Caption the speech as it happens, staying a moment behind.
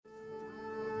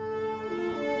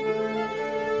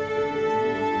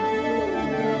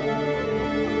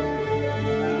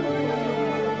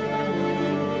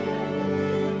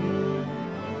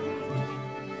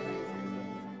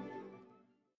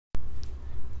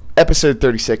Episode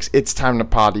 36. It's time to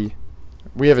potty.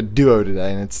 We have a duo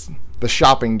today, and it's the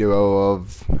shopping duo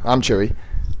of... I'm Chewy.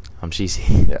 I'm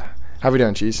Cheesy. Yeah. How we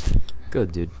doing, Cheese?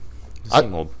 Good, dude.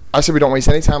 Same old. I said we don't waste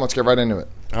any time. Let's get right into it.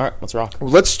 All right, let's rock.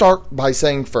 Let's start by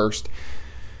saying first,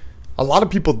 a lot of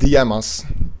people DM us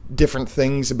different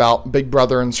things about Big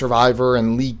Brother and Survivor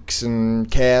and leaks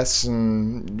and casts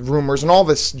and rumors and all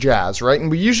this jazz, right? And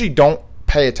we usually don't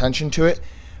pay attention to it,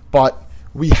 but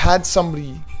we had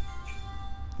somebody...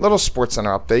 Little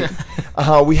SportsCenter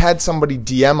update. We had somebody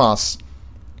DM us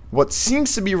what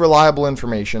seems to be reliable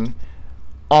information.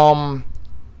 I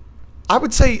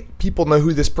would say people know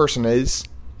who this person is.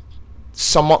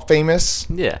 Somewhat famous.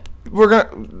 Yeah. We're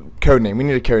gonna code name. We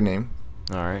need a code name.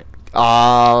 All right.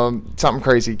 Something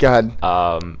crazy. Go ahead.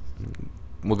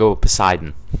 We'll go with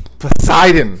Poseidon.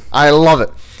 Poseidon. I love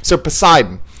it. So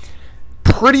Poseidon,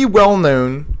 pretty well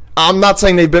known. I'm not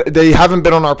saying they haven't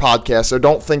been on our podcast, so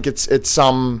don't think it's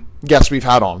some guest we've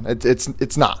had on.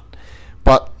 It's not.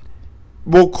 But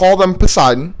we'll call them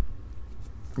Poseidon.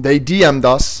 They DM'd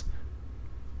us.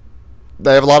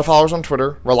 They have a lot of followers on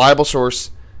Twitter. Reliable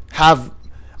source.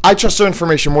 I trust their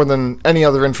information more than any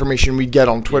other information we get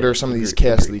on Twitter. Some of these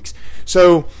cast leaks.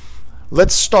 So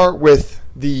let's start with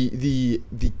the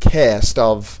cast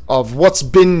of what's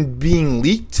been being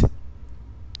leaked.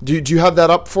 Do you have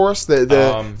that up for us? There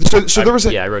was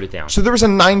I wrote it down. So there was a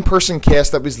 9-person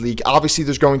cast that was leaked. Obviously,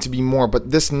 there's going to be more,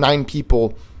 but this 9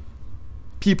 people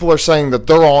are saying that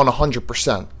they're on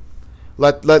 100%.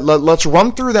 Let's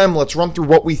run through them. Let's run through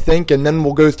what we think, and then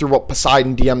we'll go through what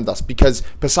Poseidon DM'd us, because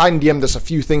Poseidon DM'd us a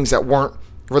few things that weren't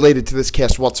related to this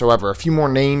cast whatsoever. A few more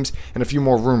names and a few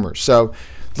more rumors. So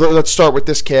let's start with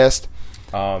this cast.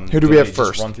 Who do we have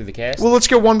first? Just run through the cast? Well, let's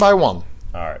go one by one.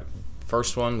 All right.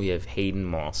 First one, we have Hayden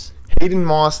Moss. Hayden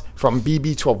Moss from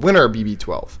BB12, winner of BB12.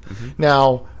 Mm-hmm.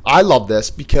 Now, I love this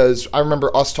because I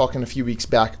remember us talking a few weeks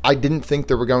back. I didn't think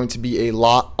there were going to be a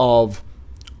lot of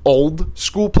old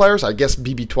school players. I guess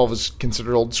BB12 is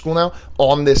considered old school now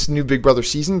on this new Big Brother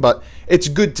season, but it's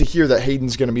good to hear that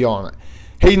Hayden's going to be on it.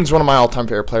 Hayden's one of my all-time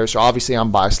favorite players, so obviously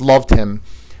I'm biased. Loved him.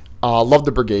 Loved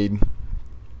the Brigade.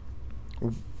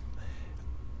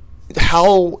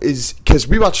 Because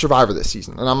we watched Survivor this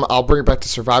season, and I'll bring it back to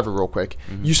Survivor real quick.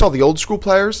 Mm-hmm. You saw the old school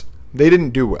players; they didn't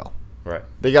do well. Right.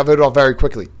 They got voted off very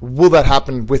quickly. Will that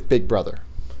happen with Big Brother?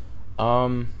 I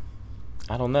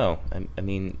don't know. I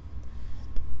mean,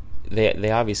 they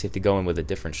obviously have to go in with a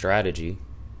different strategy.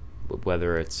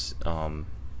 Whether it's, I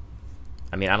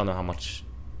mean, I don't know how much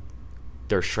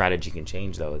their strategy can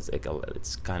change though.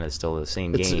 It's kind of still the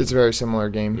same game. It's a very similar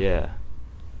game. Yeah.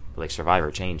 Like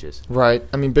Survivor changes. Right.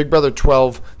 I mean, Big Brother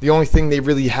 12, the only thing they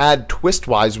really had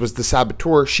twist-wise was the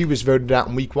Saboteur. She was voted out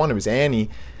in week 1. It was Annie.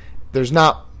 There's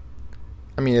not...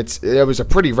 I mean, it was a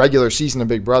pretty regular season of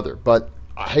Big Brother, but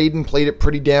Hayden played it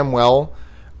pretty damn well.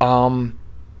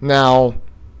 Now,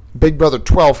 Big Brother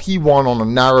 12, he won on a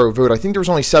narrow vote. I think there was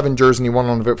only 7 jurors, and he won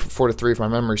on a vote for 4-3, if my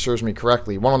memory serves me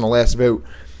correctly. He won on the last vote.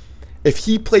 If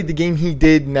he played the game he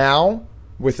did now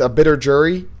with a bitter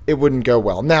jury, it wouldn't go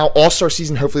well. Now, All-Star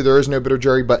season, hopefully there is no bitter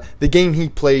jury, but the game he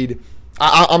played,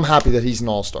 I'm happy that he's an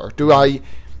All-Star. Do I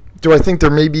think there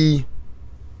may be...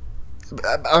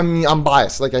 I mean, I'm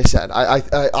biased, like I said.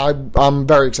 I'm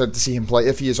very excited to see him play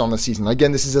if he is on the season.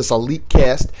 Again, this is just a leak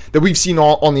cast that we've seen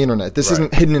on the internet. This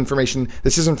isn't hidden information.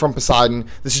 This isn't from Poseidon.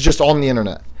 This is just on the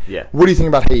internet. Yeah. What do you think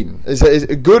about Hayden? Is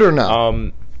it good or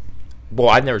no? Well,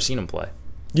 I've never seen him play.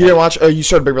 You didn't watch... you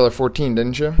started Big Brother 14,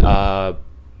 didn't you?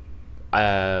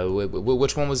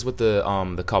 Which one was with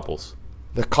the couples?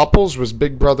 The couples was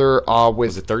Big Brother with...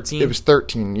 Was it 13? It was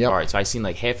 13, yep. All right, so I seen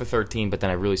like half of 13, but then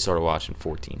I really started watching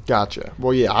 14. Gotcha.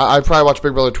 Well, yeah, I probably watched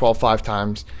Big Brother 12 5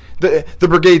 times. The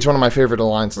Brigade's one of my favorite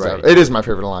alliances ever. It is my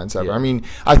favorite alliance ever. Yeah. I mean,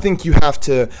 I think you have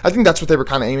to... I think that's what they were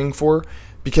kind of aiming for,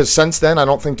 because since then, I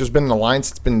don't think there's been an alliance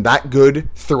that's been that good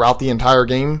throughout the entire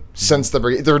game since the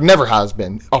Brigade. There never has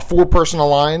been. A 4-person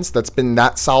alliance that's been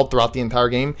that solid throughout the entire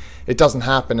game. It doesn't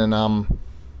happen, and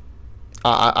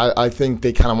I think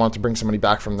they kind of want to bring somebody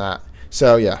back from that.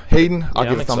 So, yeah, Hayden, I'll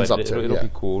give a thumbs up to. It'll be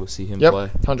cool to see him play.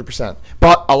 100%.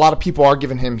 But a lot of people are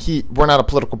giving him heat. We're not a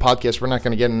political podcast. We're not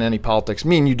going to get into any politics.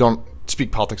 Me and you don't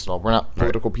speak politics at all. We're not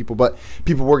political people, but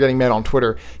people were getting mad on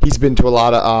Twitter. He's been to a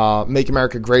lot of Make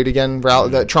America Great Again,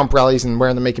 the Trump rallies, and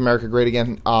wearing the Make America Great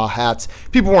Again hats.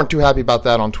 People weren't too happy about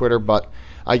that on Twitter, but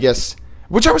I guess,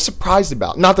 which I was surprised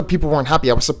about. Not that people weren't happy.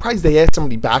 I was surprised they asked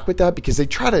somebody back with that, because they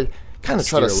try to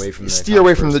steer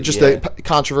away from the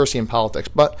controversy in politics.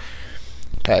 But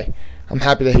hey, I'm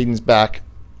happy that Hayden's back.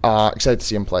 Excited to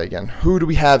see him play again. Who do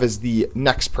we have as the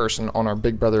next person on our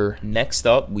Big Brother? Next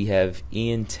up, we have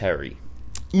Ian Terry.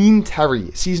 Ian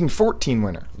Terry, season 14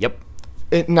 winner. Yep.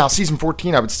 Now, season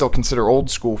 14, I would still consider old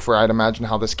school for, I'd imagine,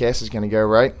 how this cast is going to go,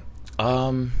 right?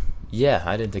 Yeah,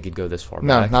 I didn't think it'd go this far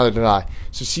No, back. neither did I.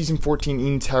 So, season 14,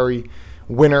 Ian Terry,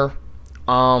 winner.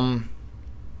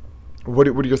 What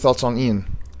are your thoughts on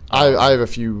Ian? I have a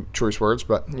few choice words,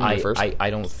 but you go first. I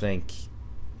don't think...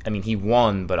 I mean, he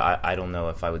won, but I don't know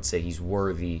if I would say he's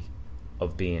worthy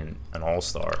of being an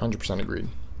all-star. 100% agreed.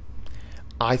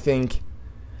 I think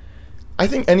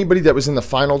anybody that was in the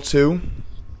final two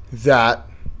that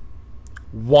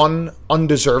won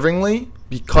undeservingly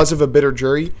because of a bitter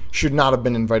jury should not have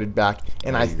been invited back.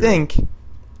 And I think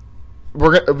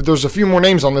there's a few more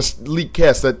names on this league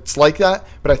cast that's like that,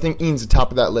 but I think Ian's the top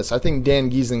of that list. I think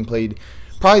Dan Giesling played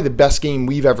probably the best game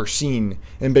we've ever seen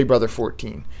in Big Brother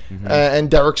 14. Mm-hmm. And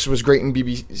Derek's was great in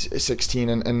BB 16,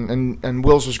 and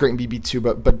Will's was great in BB 2.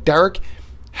 But Derek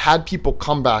had people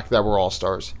come back that were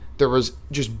all-stars. There was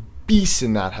just beasts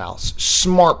in that house,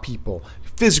 smart people,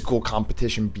 physical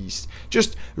competition beasts,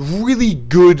 just really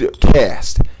good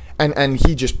cast. And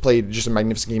he just played just a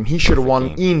magnificent game. He should have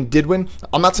won. Ian did win.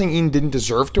 I'm not saying Ian didn't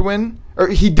deserve to win, or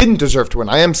he didn't deserve to win.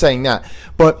 I am saying that.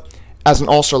 But as an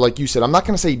all-star, like you said, I'm not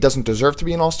going to say he doesn't deserve to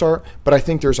be an all-star, but I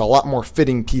think there's a lot more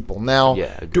fitting people. Now,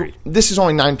 yeah, agreed. This is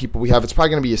only 9 people we have. It's probably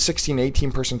going to be a 16,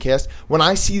 18-person cast. When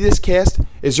I see this cast,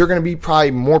 is there going to be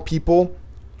probably more people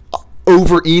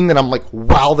over Ian that I'm like,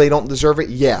 wow, they don't deserve it?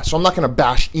 Yeah. So I'm not going to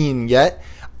bash Ian yet.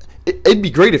 It'd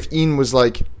be great if Ian was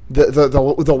like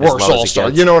the worst all-star.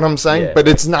 You know what I'm saying? Yeah, but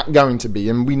it's not going to be,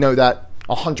 and we know that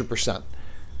 100%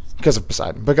 because of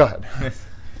Poseidon. But go ahead.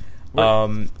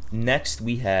 Next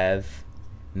we have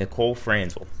Nicole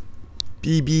Franzel.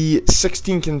 BB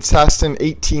 16 contestant,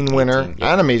 18 winner,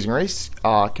 yeah. And Amazing Race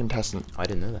contestant. I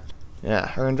didn't know that. Yeah,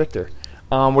 her and Victor.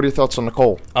 What are your thoughts on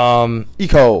Nicole?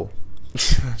 Eco.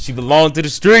 She belonged to the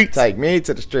streets. Take me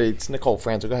to the streets. Nicole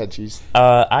Franzel. Go ahead, cheese.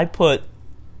 I put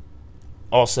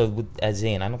also with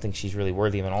Ian. I don't think she's really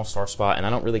worthy of an all-star spot, and I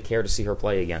don't really care to see her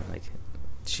play again. Like,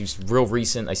 she's real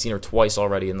recent. I've seen her twice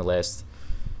already in the last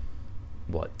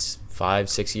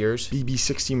 5-6 years. BB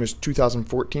 16 was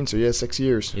 2014, so yeah, 6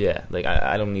 years. Yeah, like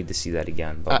I don't need to see that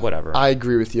again, but whatever. I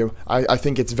agree with you. I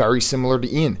think it's very similar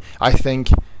to Ian. I think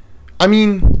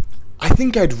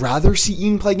I'd rather see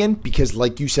Ian play again because,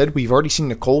 like you said, we've already seen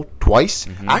Nicole twice.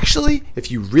 Mm-hmm. Actually,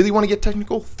 if you really want to get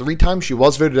technical, 3 times she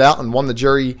was voted out and won the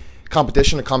jury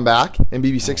competition to come back in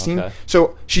BB 16. Okay.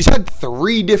 So she's had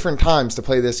 3 different times to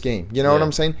play this game. You know what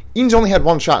I'm saying? Ian's only had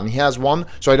 1 shot, and he has 1,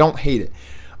 so I don't hate it.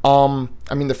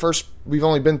 We've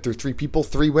only been through 3 people,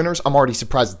 3 winners. I'm already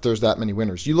surprised that there's that many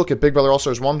winners. You look at Big Brother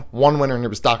All-Stars 1 winner, and it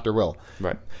was Dr. Will.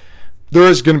 Right. There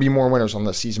is going to be more winners on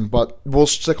this season, but we'll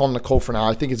stick on Nicole for now.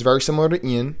 I think it's very similar to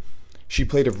Ian. She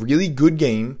played a really good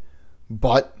game,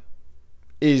 but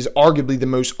is arguably the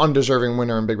most undeserving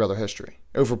winner in Big Brother history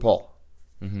over Paul.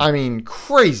 Mm-hmm. I mean,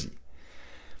 crazy.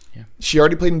 Yeah. She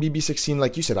already played in BB 16,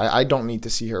 like you said. I don't need to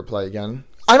see her play again.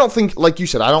 I don't think, like you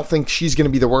said, I don't think she's going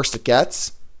to be the worst it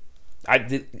gets.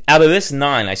 Out of this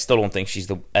 9, I still don't think she's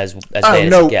as bad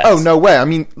as it gets. Oh, no way. I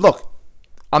mean, look,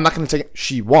 I'm not going to take it.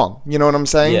 She won. You know what I'm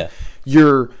saying? Yeah.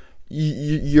 You're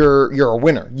a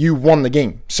winner. You won the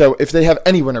game. So if they have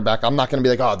any winner back, I'm not going to be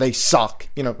like, oh, they suck.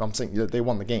 You know, I'm saying they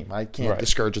won the game. I can't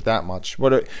discourage it that much.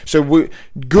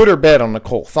 Good or bad on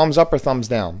Nicole? Thumbs up or thumbs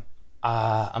down?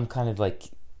 I'm kind of like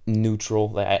neutral.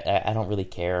 Like I don't really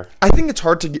care. I think it's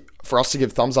hard for us to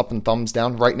give thumbs up and thumbs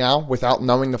down right now without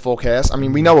knowing the full cast. I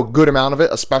mean, we know a good amount of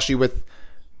it, especially with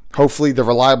hopefully the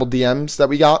reliable DMs that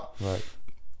we got. Right.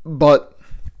 But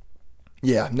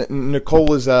yeah,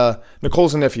 Nicole is an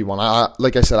iffy one.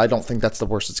 Like I said, I don't think that's the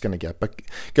worst it's going to get. But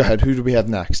go ahead. Who do we have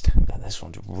next? God, this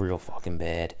one's real fucking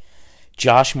bad.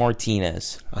 Josh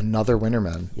Martinez. Another winner,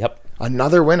 man. Yep.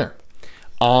 Another winner.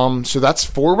 So that's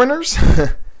 4 winners?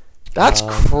 That's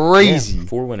crazy. Yeah,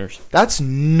 4 winners. That's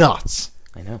nuts.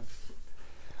 I know.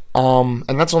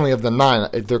 And that's only of the 9.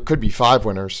 There could be 5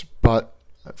 winners, but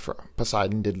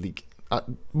Poseidon did leak.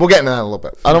 We'll get into that in a little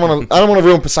bit. I don't want to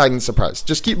ruin Poseidon's surprise.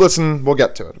 Just keep listening. We'll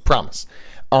get to it. I promise.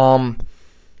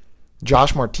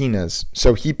 Josh Martinez.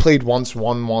 So he played once,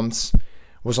 won once,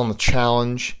 was on the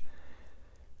challenge.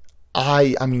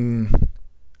 I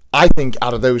think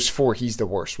out of those 4, he's the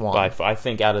worst one. I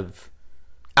think out of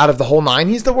the whole 9,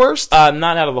 he's the worst? Not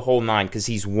out of the whole 9 because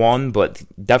he's won, but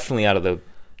definitely out of the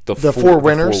 4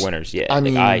 winners. 4 winners, yeah.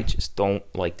 I just don't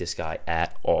like this guy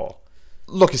at all.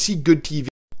 Look, is he good TV?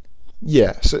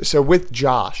 Yeah. So with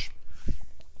Josh,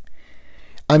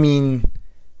 I mean,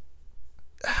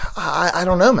 I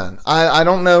don't know, man. I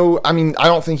don't know. I mean, I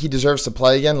don't think he deserves to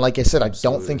play again. Like I said, I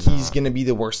don't think he's going to be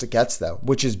the worst it gets, though,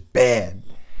 which is bad.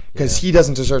 because he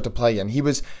doesn't deserve to play again. He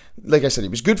was, like I said, he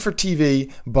was good for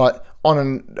TV, but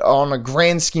on a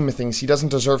grand scheme of things, he doesn't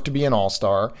deserve to be an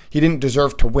all-star. He didn't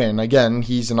deserve to win. Again,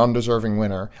 he's an undeserving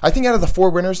winner. I think out of the 4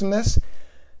 winners in this,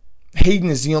 Hayden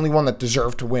is the only one that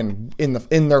deserved to win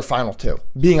in their final 2.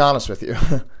 Being honest with you.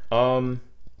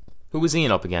 Who was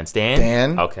Ian up against? Dan?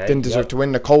 Dan Okay. didn't deserve to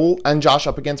win. Nicole and Josh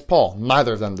up against Paul.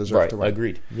 Neither of them deserved to win.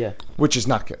 Agreed. Yeah. Which is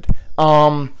not good.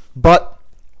 But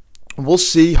we'll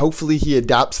see. Hopefully he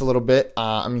adapts a little bit.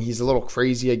 I mean, he's a little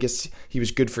crazy. I guess he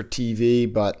was good for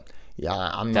TV, but yeah,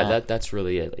 I'm not. That's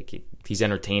really it. Like he's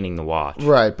entertaining to watch.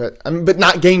 Right, but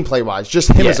not gameplay wise.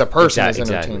 Just him as a person is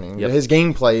entertaining. Exactly. Yep. His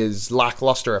gameplay is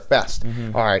lackluster at best.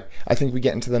 Mm-hmm. All right, I think we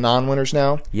get into the non-winners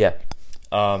now. Yeah.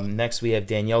 Next we have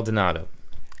Danielle Donato.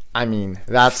 I mean,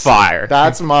 that's fire.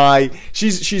 That's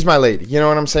she's my lady. You know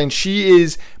what I'm saying? She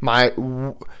is my.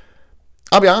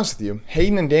 I'll be honest with you.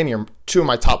 Hayden and Danny are 2 of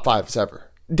my top 5s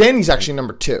ever. Danny's actually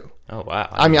number 2. Oh wow!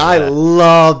 I mean, I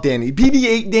love Danny.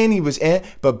 BB8 Danny was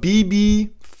but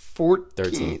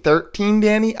BB13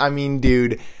 Danny. I mean,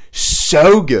 dude,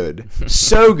 so good,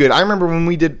 so good. I remember when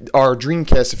we did our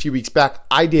Dreamcast a few weeks back.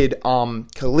 I did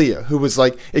Kalia, who was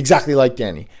like exactly like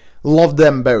Danny. Loved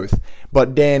them both,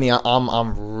 but Danny,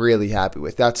 I'm really happy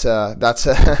with. That's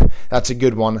a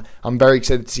good one. I'm very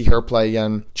excited to see her play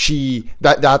again.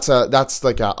 That's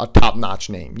like a top notch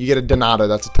name. You get a Donato,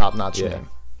 that's a top notch name.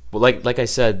 Well, like I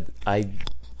said, I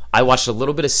watched a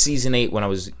little bit of season 8 when I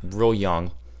was real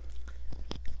young,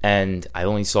 and I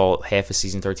only saw half of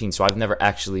season 13, so I've never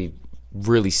actually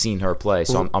really seen her play.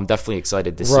 So I'm definitely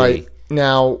excited to see.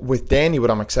 Now, with Danny, what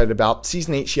I'm excited about,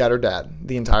 season 8, she had her dad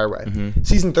the entire way. Mm-hmm.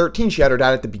 Season 13, she had her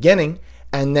dad at the beginning,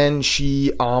 and then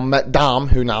she met Dom,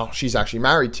 who now she's actually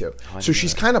married to. So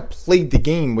she's kind of played the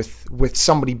game with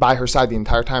somebody by her side the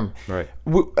entire time. Right.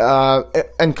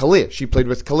 And Kalia, she played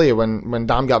with Kalia when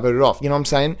Dom got voted off. You know what I'm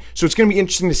saying? So it's going to be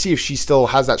interesting to see if she still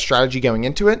has that strategy going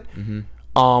into it.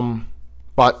 Mm-hmm.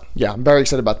 But, yeah, I'm very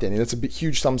excited about Danny. That's a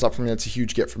huge thumbs up from me. That's a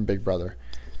huge get from Big Brother.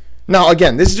 Now,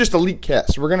 again, this is just a leak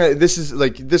cast.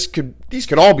 These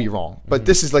could all be wrong, but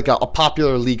this is like a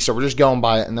popular leak, so we're just going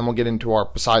by it, and then we'll get into our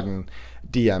Poseidon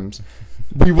DMs.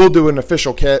 We will do an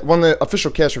official cast. When the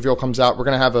official cast reveal comes out, we're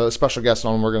going to have a special guest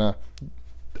on, and we're going to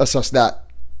assess that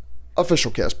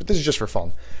official cast, but this is just for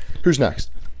fun. Who's next?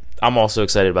 I'm also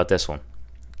excited about this one.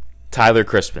 Tyler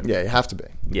Crispin. Yeah, you have to be.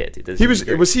 Yeah, dude.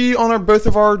 Was he on both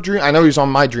of our dream? I know he was on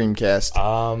my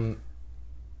Dreamcast.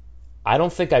 I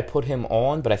don't think I put him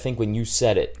on, but I think when you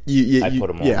said it, I put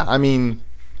him on. Yeah, I mean,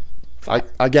 now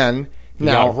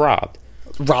got robbed,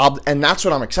 and that's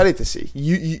what I'm excited to see.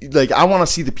 I want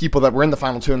to see the people that were in the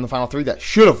final 2 and the final 3 that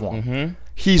should have won. Mm-hmm.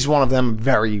 He's one of them.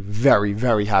 Very, very,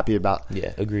 very happy about.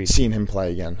 Yeah, agreed. Seeing him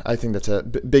play again. I think that's a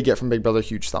big get from Big Brother.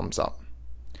 Huge thumbs up.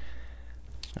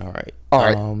 All right.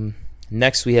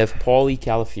 Next we have Paulie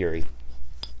Calafieri.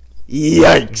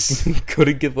 Yikes!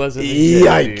 Couldn't give less of a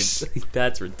Yikes! Shit,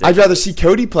 that's ridiculous. I'd rather see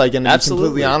Cody play again. To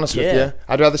Absolutely. be completely honest with you,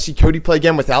 I'd rather see Cody play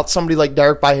again without somebody like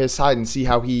Derek by his side and see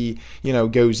how he,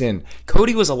 goes in.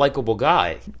 Cody was a likable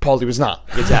guy. Paulie was not.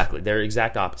 Exactly, they're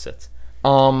exact opposites.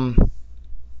 I'm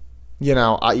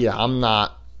not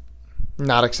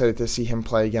excited to see him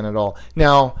play again at all.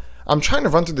 Now, I'm trying to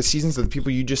run through the seasons of the people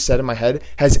you just said in my head.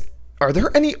 Are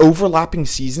there any overlapping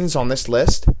seasons on this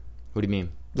list? What do you mean?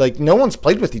 Like, no one's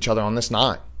played with each other on this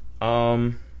 9.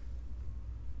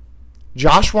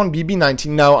 Josh won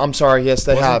BB19. No, I'm sorry. Yes,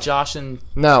 they have. Josh and...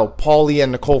 No, Paulie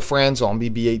and Nicole Franzel on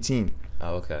BB18.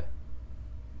 Oh, okay.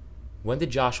 When did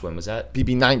Josh win? Was that...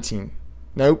 BB19.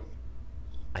 Nope.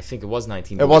 I think it was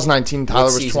 19. It was 19. Tyler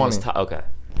was 20. Okay.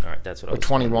 All right, that's what I was... Or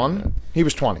 21? He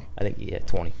was 20. I think,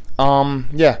 20.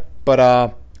 Yeah,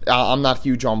 but I'm not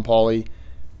huge on Paulie.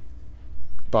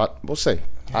 But we'll see.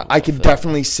 I could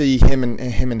definitely see him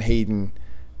and Hayden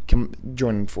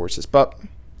joining forces, but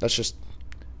that's just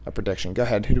a prediction. Go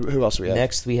ahead. Who else do we have?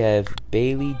 Next, we have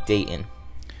Bailey Dayton.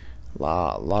 A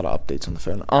lot of updates on the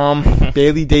phone.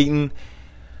 Bailey Dayton.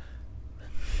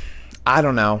 I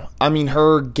don't know. I mean,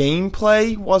 her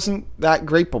gameplay wasn't that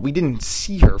great, but we didn't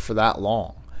see her for that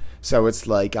long. So it's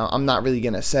like, I'm not really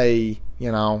going to say,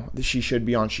 she should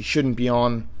be on, she shouldn't be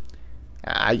on.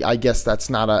 I guess that's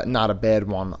not a bad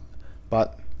one.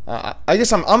 But I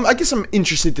guess I'm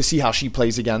interested to see how she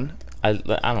plays again. I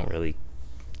don't really.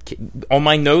 On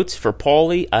my notes for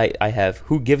Paulie, I have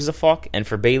Who Gives a Fuck, and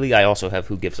for Bailey, I also have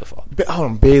Who Gives a Fuck.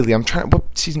 Bailey, I'm trying.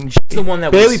 What season? The one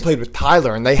that Bailey played with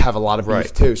Tyler, and they have a lot of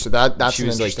beef too. So that's she an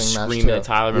was interesting match screaming too. at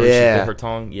Tyler. Remember she bit her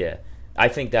tongue. Yeah, I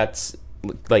think that's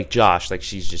like Josh. Like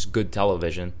she's just good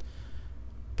television.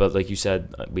 But like you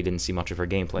said, we didn't see much of her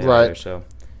gameplay either. So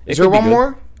is there one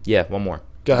more? Yeah, one more.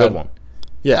 Go ahead. Good one.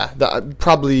 Yeah,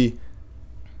 probably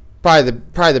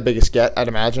the biggest get, I'd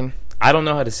imagine. I don't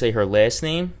know how to say her last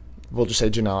name. We'll just say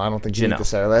Janelle. I don't think you Janelle. need to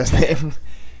say her last name.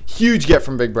 Huge get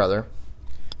from Big Brother.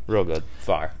 Real good.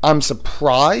 Fire. I'm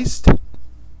surprised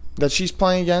that she's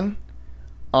playing again.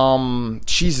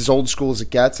 She's as old school as it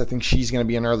gets. I think she's going to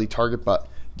be an early target, but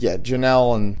yeah,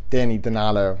 Janelle and Danny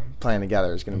Donato playing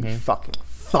together is going to be fucking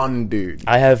fun, dude.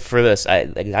 I have for this. I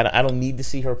don't need to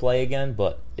see her play again,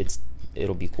 but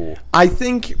it'll be cool. I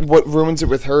think what ruins it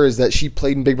with her is that she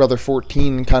played in Big Brother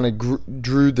 14 and kind of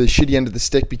drew the shitty end of the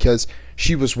stick because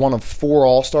she was one of 4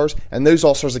 All-Stars, and those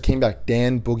All-Stars that came back,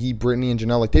 Dan, Boogie, Brittany, and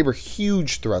Janelle, like, they were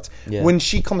huge threats. Yeah. When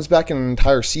she comes back in an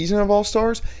entire season of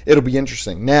All-Stars, it'll be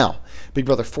interesting. Now, Big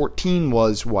Brother 14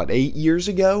 was, 8 years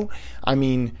ago? I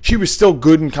mean, she was still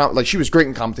good in she was great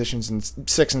in competitions in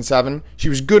 6 and 7. She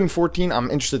was good in 14.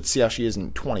 I'm interested to see how she is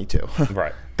in 22.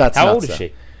 Right. That's how old is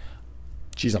she?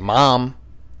 She's a mom.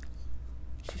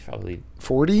 She's probably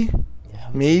 40, yeah,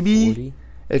 maybe. 40.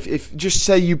 If just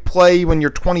say you play when you're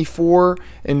 24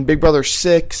 in Big Brother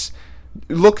 6.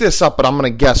 Look this up, but I'm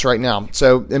going to guess right now.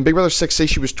 So in Big Brother 6, say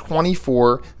she was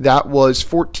 24. That was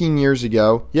 14 years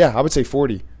ago. Yeah, I would say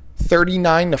 40.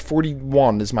 39 to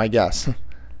 41 is my guess.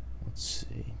 Let's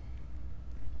see.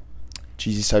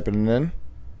 Jeezy's typing it in.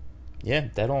 Yeah,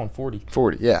 dead on 40.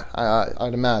 40, yeah.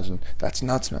 I'd imagine. That's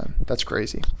nuts, man. That's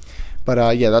crazy.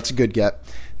 But, yeah, that's a good get.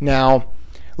 Now,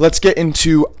 let's get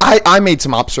into... I made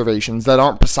some observations that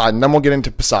aren't Poseidon. Then we'll get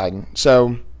into Poseidon.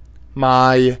 So,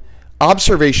 my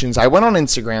observations, I went on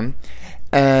Instagram,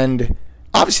 and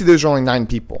obviously there's only 9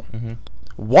 people. Mm-hmm.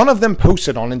 One of them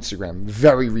posted on Instagram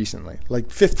very recently, like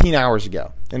 15 hours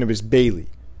ago, and it was Bailey.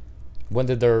 When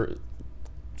did their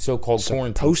so-called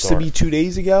quarantine supposed start? to be 2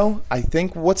 days ago, I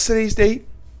think. What's today's date?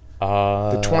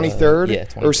 The 23rd? Yeah,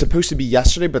 23rd. It was supposed to be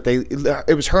yesterday, but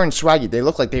it was her and Swaggy. They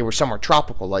looked like they were somewhere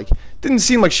tropical. Like, didn't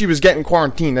seem like she was getting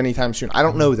quarantined anytime soon. I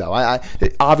don't know, though.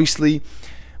 Obviously,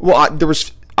 well,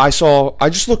 I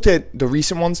just looked at the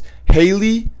recent ones.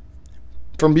 Haley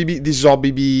from BB, this is all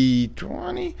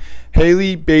BB20.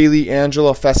 Haley, Bailey,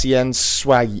 Angela, Fessy, and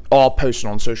Swaggy all posted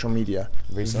on social media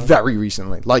Recently? very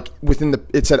recently. Like,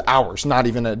 it said hours, not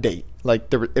even a date.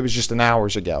 Like, it was just an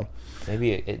hours ago.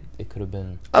 Maybe it could have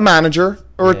been a manager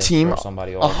or a team. Or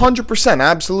somebody 100%,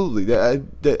 absolutely.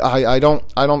 I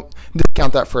don't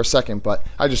discount that for a second, but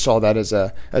I just saw that as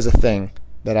a thing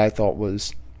that I thought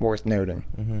was worth noting.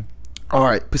 Mm-hmm. All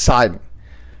right, Poseidon.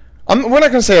 We're not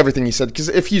going to say everything he said because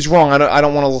if he's wrong, I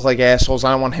don't want to look like assholes.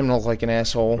 I don't want him to look like an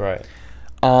asshole. Right.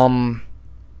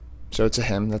 So it's a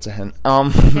him. That's a hint.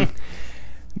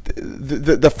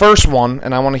 The first one,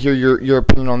 and I want to hear your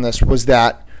opinion on this, was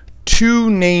that 2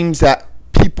 names that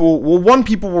one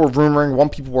people were rumoring, one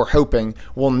people were hoping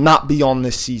will not be on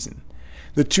this season.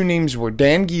 The 2 names were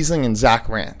Dan Giesling and Zach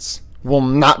Rance. Will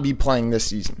not be playing this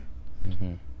season.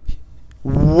 Mm-hmm.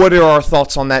 What are our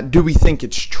thoughts on that? Do we think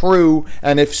it's true?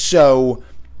 And if so,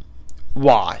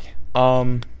 why?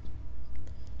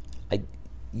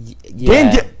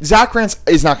 Yeah. Zach Rance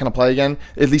is not going to play again,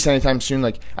 at least anytime soon.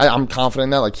 Like, I'm confident in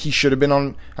that. Like, he should have been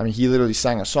on. I mean, he literally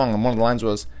sang a song, and one of the lines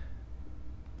was,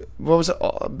 what was it?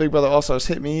 Big Brother All-Stars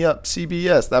Hit Me Up,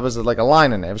 CBS. That was like a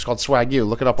line in it. It was called Swag You.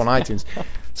 Look it up on iTunes.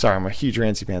 Sorry, I'm a huge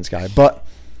Rancy Pants guy. But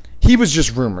he was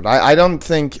just rumored. I don't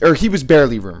think, or he was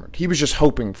barely rumored. He was just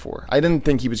hoping for. I didn't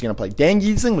think he was going to play. Dan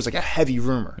Giesling was like a heavy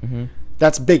rumor. Mm-hmm.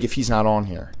 That's big if he's not on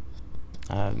here.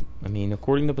 I mean,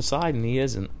 according to Poseidon, he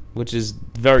isn't, which is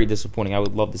very disappointing. I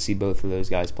would love to see both of those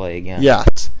guys play again.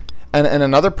 Yes. And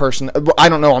another person, I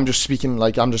don't know, I'm just speaking,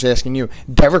 like, I'm just asking you.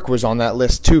 Derek was on that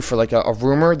list, too, for, like, a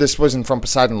rumor. This wasn't from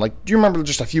Poseidon. Like, do you remember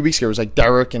just a few weeks ago, it was, like,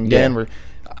 Derek and Dan were...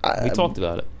 we talked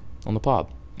about it on the pod.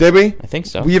 Did we? I think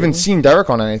so. We haven't seen Derek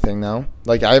on anything, though.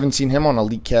 Like, I haven't seen him on a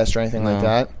Elite Cast or anything like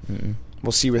that. Mm-mm.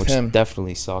 We'll see with him.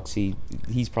 Definitely sucks.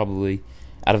 He's probably,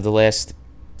 out of the last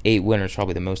 8 winners,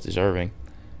 probably the most deserving.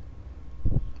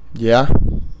 Yeah.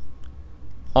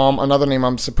 Another name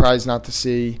I'm surprised not to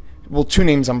see... Well, 2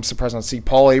 names I'm surprised not to see.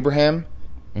 Paul Abraham.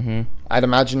 Mm-hmm. I'd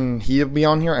imagine he'll be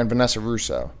on here. And Vanessa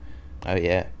Russo. Oh,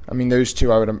 yeah. I mean, those 2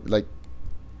 I would, like...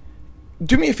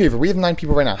 Do me a favor. We have 9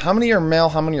 people right now. How many are male?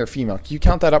 How many are female? Can you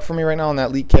count that up for me right now on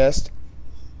that leak cast?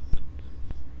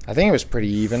 I think it was pretty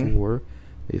even. 4.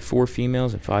 We have 4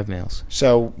 females and 5 males.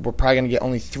 So we're probably going to get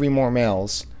only 3 more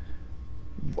males.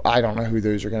 I don't know who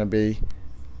those are going to be.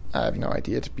 I have no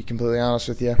idea, to be completely honest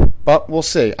with you. But we'll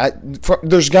see.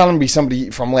 There's got to be somebody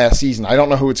from last season. I don't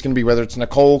know who it's going to be, whether it's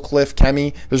Nicole, Cliff,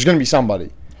 Kemi. There's going to be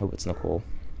somebody. Hope it's Nicole.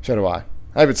 So do I.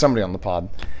 I hope it's somebody on the pod.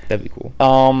 That'd be cool.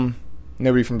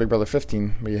 Nobody from Big Brother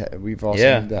 15. We've also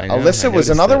yeah, that. I know. Alyssa was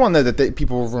another one, though, that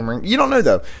people were rumoring. You don't know,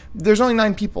 though. There's only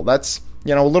 9 people. That's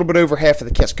a little bit over half of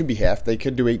the cast. Could be half. They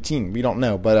could do 18. We don't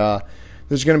know. But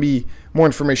there's going to be more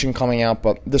information coming out.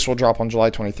 But this will drop on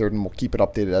July 23rd, and we'll keep it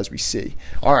updated as we see.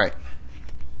 All right.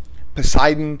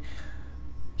 Poseidon,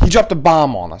 he dropped a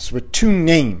bomb on us with 2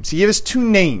 names. He gave us 2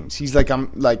 names. He's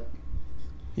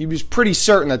he was pretty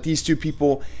certain that these 2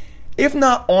 people, if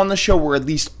not on the show, were at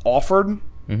least offered.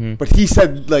 Mm-hmm. But he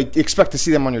said, expect to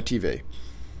see them on your TV.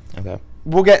 Okay.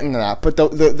 We'll get into that. But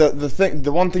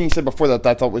the one thing he said before that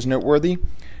I thought was noteworthy,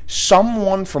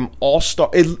 someone from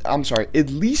at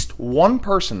least one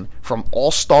person from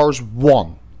All Stars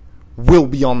 1 will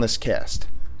be on this cast.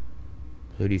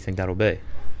 Who do you think that'll be?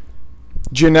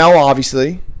 Janelle,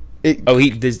 obviously. He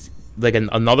does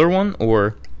another one,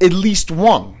 or at least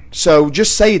one. So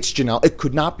just say it's Janelle. It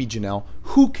could not be Janelle.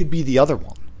 Who could be the other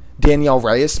one? Danielle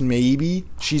Reyes, maybe.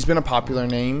 She's been a popular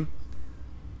name.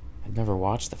 I've never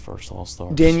watched the first All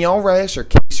Stars. Danielle Reyes or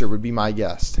Kaser would be my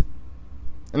guess.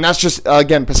 And that's just,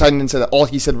 again, Poseidon didn't say that. All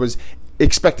he said was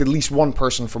expect at least one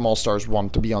person from All Stars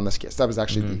 1 to be on this cast. That was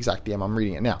actually the exact DM. I'm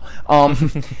reading it now.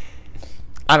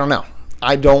 I don't know.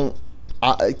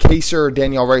 Kaser or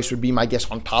Danielle Reyes would be my guess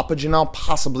on top of Janelle.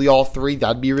 Possibly all 3.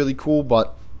 That'd be really cool,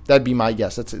 but that'd be my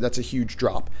guess. That's a huge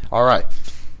drop. All right.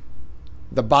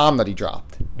 The bomb that he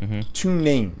dropped. 2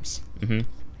 names.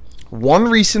 1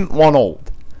 recent, 1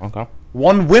 old. Okay.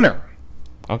 1 winner.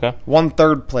 Okay. 1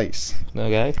 third place.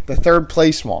 Okay. The third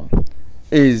place one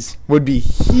would be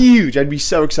huge. I'd be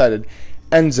so excited.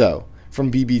 Enzo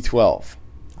from BB12.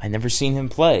 I never seen him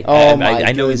play. Oh,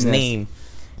 I know his name.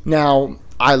 Now,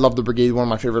 I love the Brigade, one of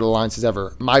my favorite alliances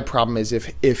ever. My problem is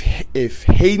if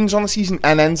Hayden's on the season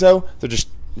and Enzo, they're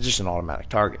just an automatic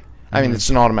target. I mean,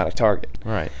 it's an automatic target.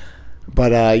 Right. But,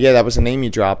 that was a name he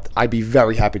dropped. I'd be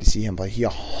very happy to see him play. He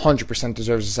 100%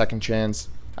 deserves a second chance.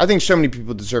 I think so many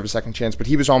people deserve a second chance, but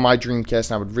he was on my Dreamcast,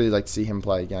 and I would really like to see him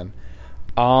play again.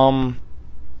 And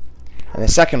the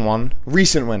second one,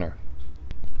 recent winner.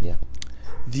 Yeah.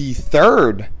 The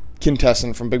third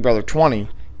contestant from Big Brother 20,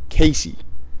 Casey.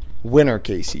 Winner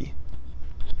Casey.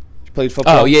 She played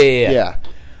football. Oh, yeah.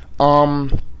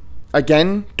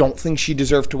 Again, don't think she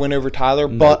deserved to win over Tyler,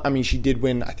 but, she did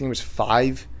win, I think it was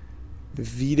 5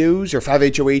 vetoes or 5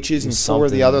 HOHs and 4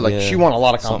 of the other. She won a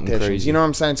lot of competitions. You know what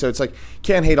I'm saying? So it's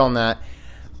can't hate on that.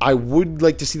 I would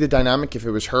like to see the dynamic if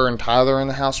it was her and Tyler in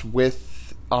the house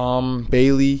with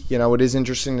Bailey. It is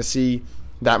interesting to see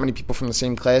that many people from the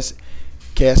same cast.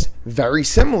 Very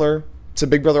similar to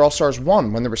Big Brother All-Stars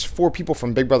 1 when there was 4 people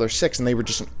from Big Brother 6 and they were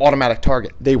just an automatic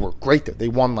target. They were great there. They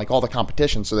won all the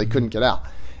competition, so they couldn't get out.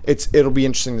 It'll be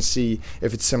interesting to see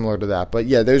if it's similar to that. But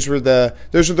yeah, those were the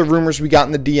rumors we got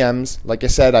in the DMs. Like I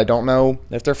said, I don't know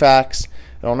if they're facts.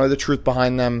 I don't know the truth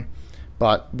behind them.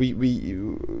 But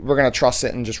we're gonna trust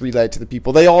it and just relay it to the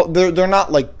people. They're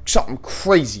not something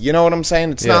crazy. You know what I'm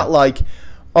saying? It's not like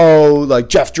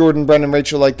Jeff Jordan, Brendan,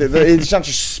 Rachel. It's not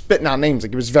just spitting out names.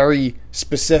 It was very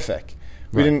specific.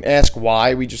 We didn't ask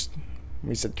why. We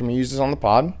said, can we use this on the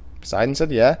pod? Poseidon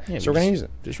said, yeah. So we're gonna use it.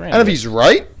 And if he's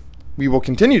right, we will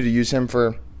continue to use him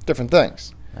for different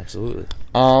things. Absolutely.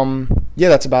 Yeah,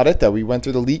 that's about it, though. We went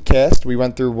through the leak cast. We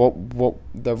went through what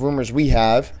the rumors we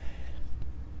have.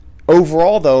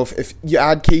 Overall, though, if you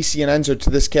add Casey and Enzo to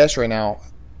this cast right now,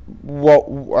 what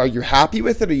are you happy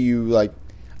with it? Or are you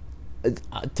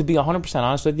to be 100%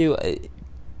 honest with you,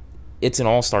 it's an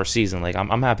all-star season.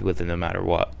 I'm happy with it no matter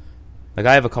what.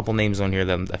 I have a couple names on here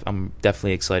that I'm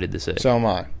definitely excited to see. So am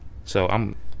I. So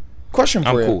I'm Question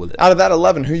for you. I'm cool with it. Out of that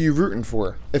 11, who are you rooting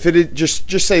for? If it just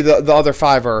say the other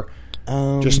 5 are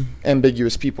just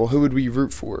ambiguous people, who would we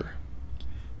root for?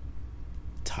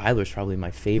 Tyler's probably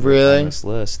my favorite on this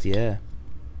list. Yeah.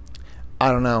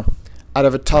 I don't know. I'd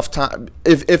have a tough time.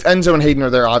 If Enzo and Hayden are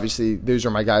there, obviously those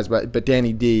are my guys. But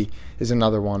Danny D is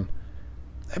another one.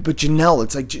 But Janelle,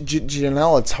 it's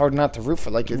Janelle. It's hard not to root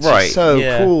for. It's just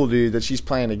so cool, dude, that she's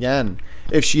playing again.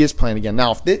 If she is playing again.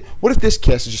 Now, what if this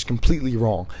cast is just completely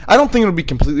wrong? I don't think it'll be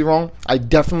completely wrong. I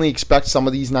definitely expect some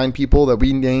of these 9 people that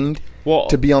we named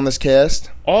to be on this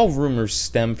cast. All rumors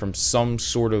stem from some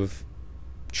sort of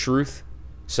truth.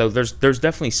 So there's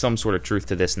definitely some sort of truth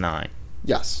to this 9.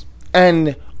 Yes.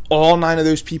 And all 9 of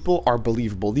those people are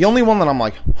believable. The only one that I'm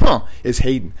like, is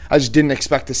Hayden. I just didn't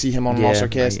expect to see him on Monster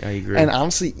Cast. I agree. And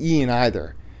honestly, Ian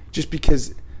either. Just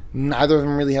because neither of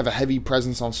them really have a heavy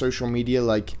presence on social media.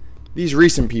 These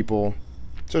recent people,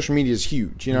 social media is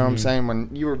huge. You know what I'm saying?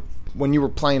 When you were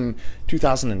playing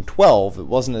 2012, it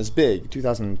wasn't as big.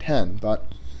 2010,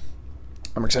 but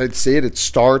I'm excited to see it. It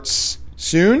starts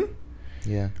soon.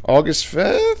 Yeah. August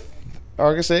 5th,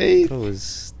 August 8th. It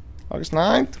was August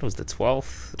 9th. It was the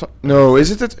 12th. No, is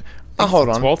it the? Hold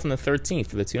on. 12th and the 13th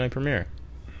for the 2-night premiere.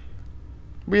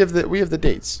 We have the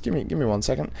dates. Give me 1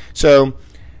 second. So,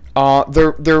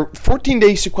 their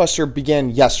 14-day sequester began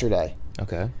yesterday.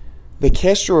 Okay. The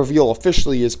caster reveal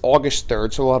officially is August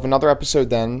 3rd, so we'll have another episode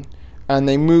then. And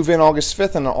they move in August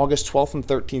 5th, and August 12th and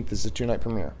 13th is the 2-night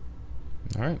premiere.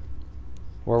 All right.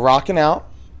 We're rocking out.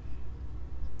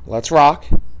 Let's rock.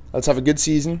 Let's have a good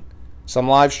season. Some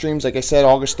live streams. Like I said,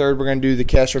 August 3rd, we're going to do the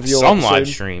cast reveal Some episode. live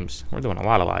streams. We're doing a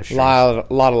lot of live streams. A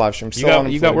lot of live streams.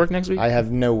 You got work next week? I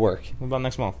have no work. What about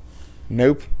next month?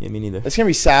 Nope. Yeah, me neither. It's going to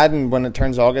be sad and when it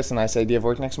turns August and I say, do you have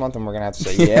work next month? And we're going to have to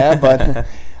say, yeah. But,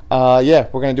 yeah,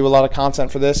 we're going to do a lot of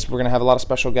content for this. We're going to have a lot of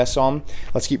special guests on.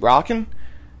 Let's keep rocking.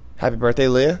 Happy birthday,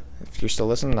 Leah. If you're still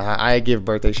listening, I give a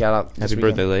birthday shout-out this Happy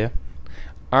weekend. birthday, Leah.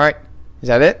 All right. Is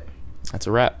that it? That's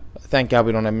a wrap. Thank God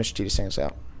we don't have Miss T to sing us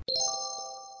out.